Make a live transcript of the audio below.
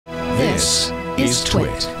This is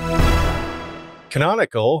TWiT.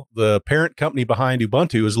 Canonical, the parent company behind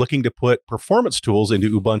Ubuntu, is looking to put performance tools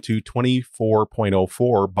into Ubuntu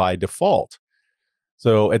 24.04 by default.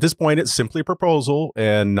 So at this point, it's simply a proposal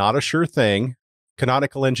and not a sure thing.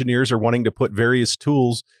 Canonical engineers are wanting to put various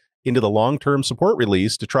tools into the long-term support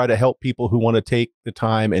release to try to help people who want to take the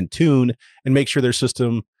time and tune and make sure their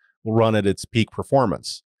system will run at its peak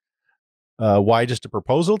performance. Why just a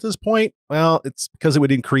proposal at this point? Well, it's because it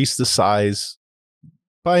would increase the size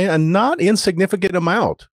by a not insignificant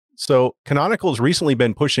amount. So Canonical has recently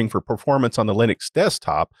been pushing for performance on the Linux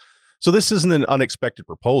desktop. So this isn't an unexpected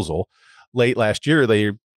proposal. Late last year,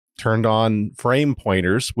 they turned on frame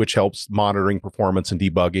pointers, which helps monitoring performance and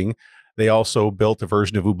debugging. They also built a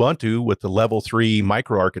version of Ubuntu with the level 3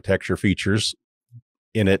 microarchitecture features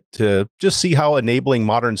in it to just see how enabling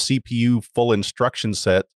modern CPU full instruction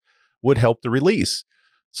set would help the release.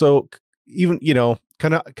 So even,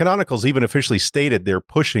 Canonical's even officially stated they're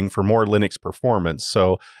pushing for more Linux performance.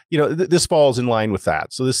 So, this falls in line with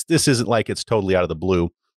that. So this isn't like it's totally out of the blue.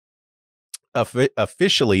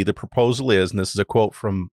 Officially, the proposal is, and this is a quote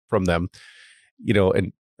from them,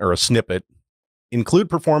 or a snippet, include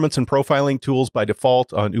performance and profiling tools by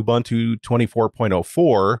default on Ubuntu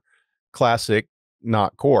 24.04, classic,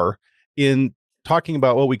 not core. In talking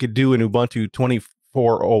about what we could do in Ubuntu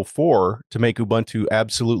 24.04 to make Ubuntu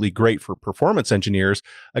absolutely great for performance engineers,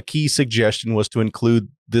 a key suggestion was to include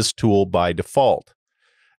this tool by default.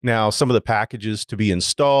 Now, some of the packages to be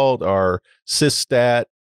installed are syststat,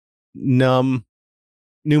 NUMA,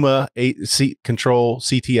 control,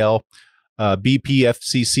 CTL,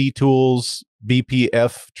 BPFCC tools,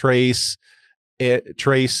 BPF trace,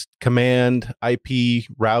 trace command, IP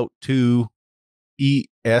route to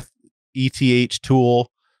ETH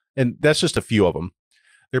tool, and that's just a few of them.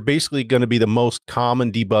 They're basically going to be the most common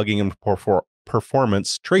debugging and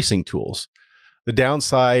performance tracing tools. The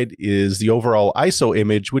downside is the overall ISO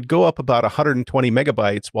image would go up about 120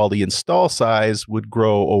 megabytes, while the install size would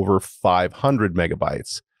grow over 500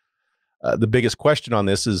 megabytes. The biggest question on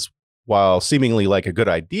this is, while seemingly like a good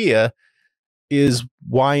idea, is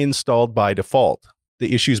why installed by default?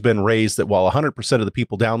 The issue's been raised that while 100% of the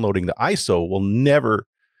people downloading the ISO will never,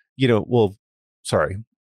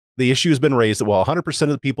 the issue has been raised that while 100% of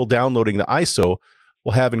the people downloading the ISO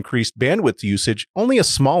will have increased bandwidth usage, only a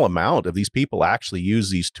small amount of these people actually use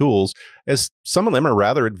these tools, as some of them are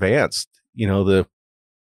rather advanced. The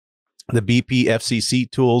BPFCC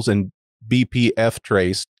tools and BPF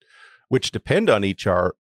trace, which depend on each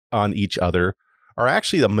other, are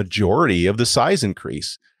actually the majority of the size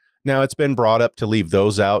increase. Now, it's been brought up to leave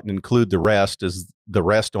those out and include the rest, as the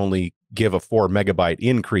rest only give a 4 megabyte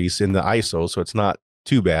increase in the ISO, so it's not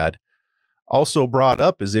too bad. Also brought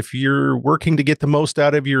up is if you're working to get the most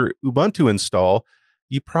out of your Ubuntu install,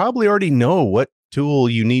 you probably already know what tool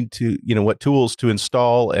you need to, what tools to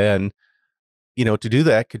install, and to do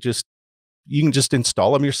that you can just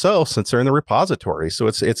install them yourself since they're in the repository. So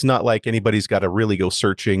it's not like anybody's got to really go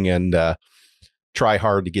searching and try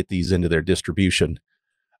hard to get these into their distribution.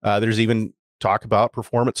 There's even talk about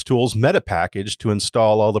performance tools meta package to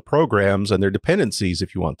install all the programs and their dependencies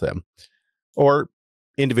if you want them, or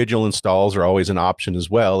individual installs are always an option as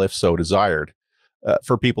well, if so desired.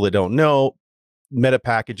 For people that don't know, meta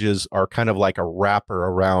packages are kind of like a wrapper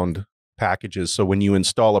around packages. So when you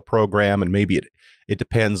install a program, and maybe it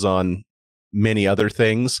depends on many other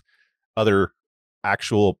things, other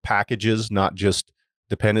actual packages, not just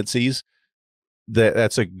dependencies,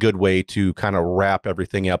 that's a good way to kind of wrap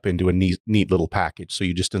everything up into a neat little package. So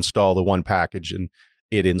you just install the one package and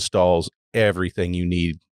it installs everything you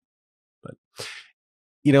need. But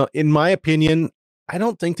in my opinion, I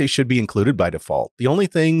don't think they should be included by default. The only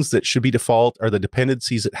things that should be default are the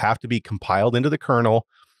dependencies that have to be compiled into the kernel,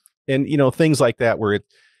 and things like that where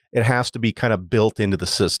it has to be kind of built into the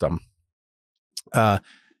system.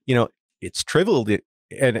 It's trivial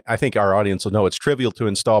and I think our audience will know it's trivial to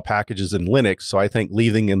install packages in Linux. So I think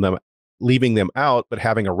leaving them out, but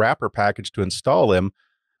having a wrapper package to install them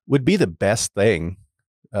would be the best thing.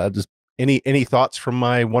 Just any thoughts from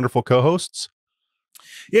my wonderful co-hosts?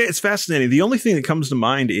 Yeah, it's fascinating. The only thing that comes to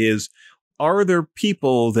mind is, are there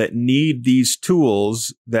people that need these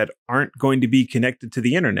tools that aren't going to be connected to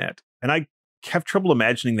the internet? And I have trouble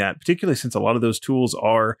imagining that, particularly since a lot of those tools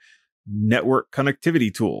are network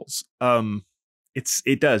connectivity tools. It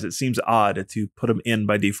seems odd to put them in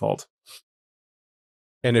by default.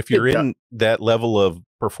 And if you're in that level of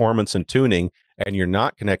performance and tuning and you're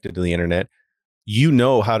not connected to the internet,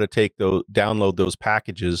 how to download those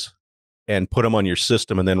packages and put them on your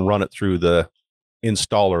system and then run it through the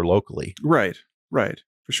installer locally. Right,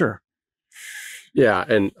 for sure. Yeah,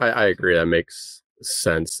 and I agree. That makes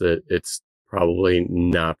sense that it's probably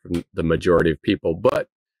not from the majority of people. But,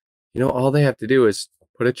 all they have to do is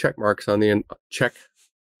put a check marks on the check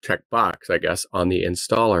box, I guess, on the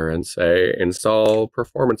installer and say install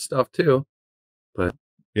performance stuff too. But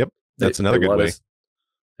yep, that's another good way.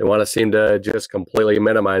 They want to seem to just completely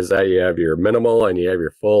minimize that. You have your minimal and you have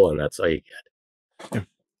your full, and that's all you get.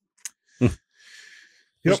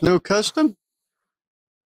 There's no custom?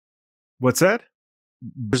 What's that?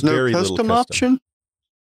 There's no custom option?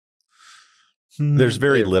 There's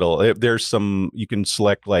very little. There's some, you can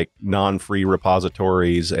select like non-free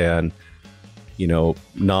repositories and,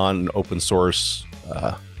 non-open source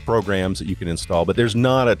programs that you can install, but there's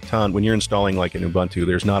not a ton. When you're installing like an Ubuntu,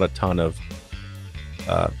 there's not a ton of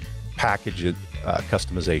package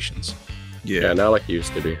customizations. Yeah, not like it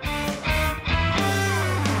used to be.